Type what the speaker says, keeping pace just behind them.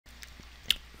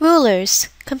Rulers,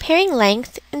 comparing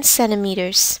length in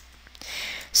centimeters.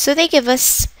 So they give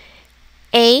us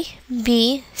A,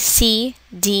 B, C,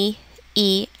 D,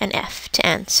 E, and F to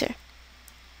answer.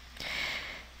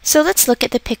 So let's look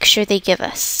at the picture they give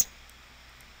us.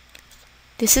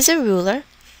 This is a ruler.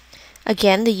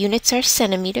 Again, the units are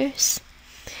centimeters.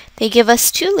 They give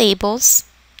us two labels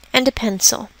and a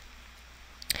pencil.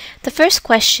 The first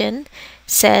question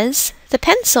says, the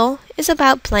pencil is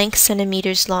about blank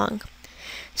centimeters long.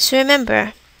 So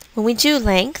remember, when we do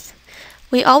length,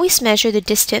 we always measure the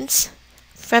distance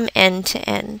from end to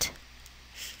end.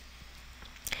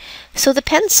 So the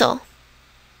pencil,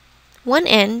 one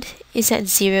end is at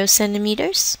 0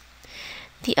 centimeters,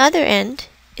 the other end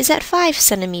is at 5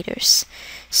 centimeters.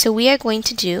 So we are going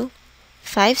to do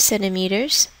 5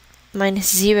 centimeters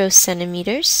minus 0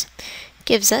 centimeters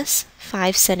gives us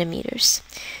 5 centimeters.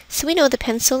 So we know the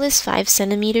pencil is 5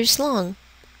 centimeters long.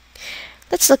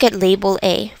 Let's look at label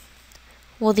A.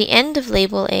 Well, the end of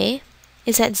label A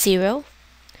is at 0.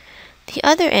 The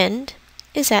other end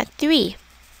is at 3.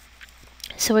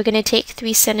 So we're going to take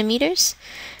 3 centimeters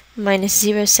minus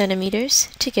 0 centimeters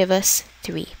to give us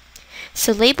 3.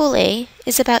 So label A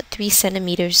is about 3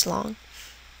 centimeters long.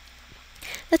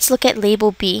 Let's look at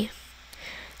label B.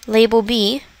 Label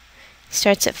B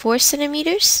starts at 4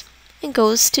 centimeters and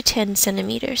goes to 10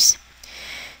 centimeters.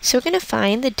 So we're going to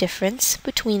find the difference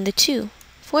between the two.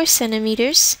 4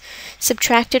 centimeters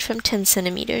subtracted from 10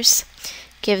 centimeters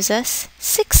gives us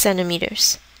 6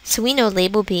 centimeters. So we know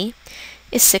label B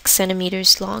is 6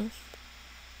 centimeters long.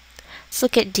 Let's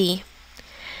look at D.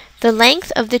 The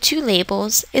length of the two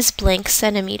labels is blank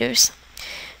centimeters.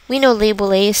 We know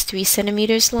label A is 3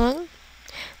 centimeters long.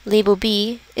 Label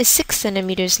B is 6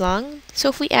 centimeters long. So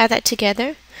if we add that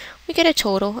together, we get a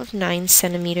total of 9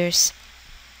 centimeters.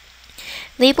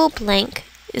 Label blank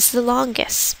is the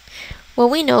longest. Well,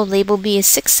 we know label B is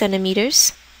 6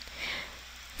 centimeters.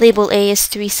 Label A is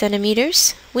 3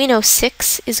 centimeters. We know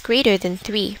 6 is greater than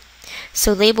 3.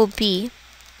 So label B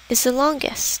is the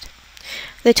longest.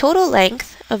 The total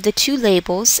length of the two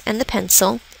labels and the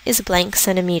pencil is blank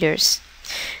centimeters.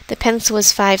 The pencil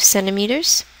is 5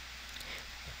 centimeters.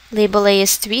 Label A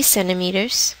is 3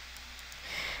 centimeters.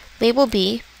 Label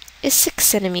B is 6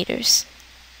 centimeters.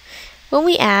 When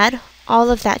we add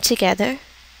all of that together,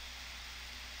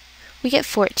 we get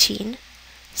 14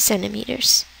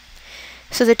 centimeters.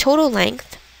 So the total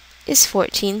length is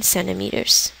 14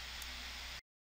 centimeters.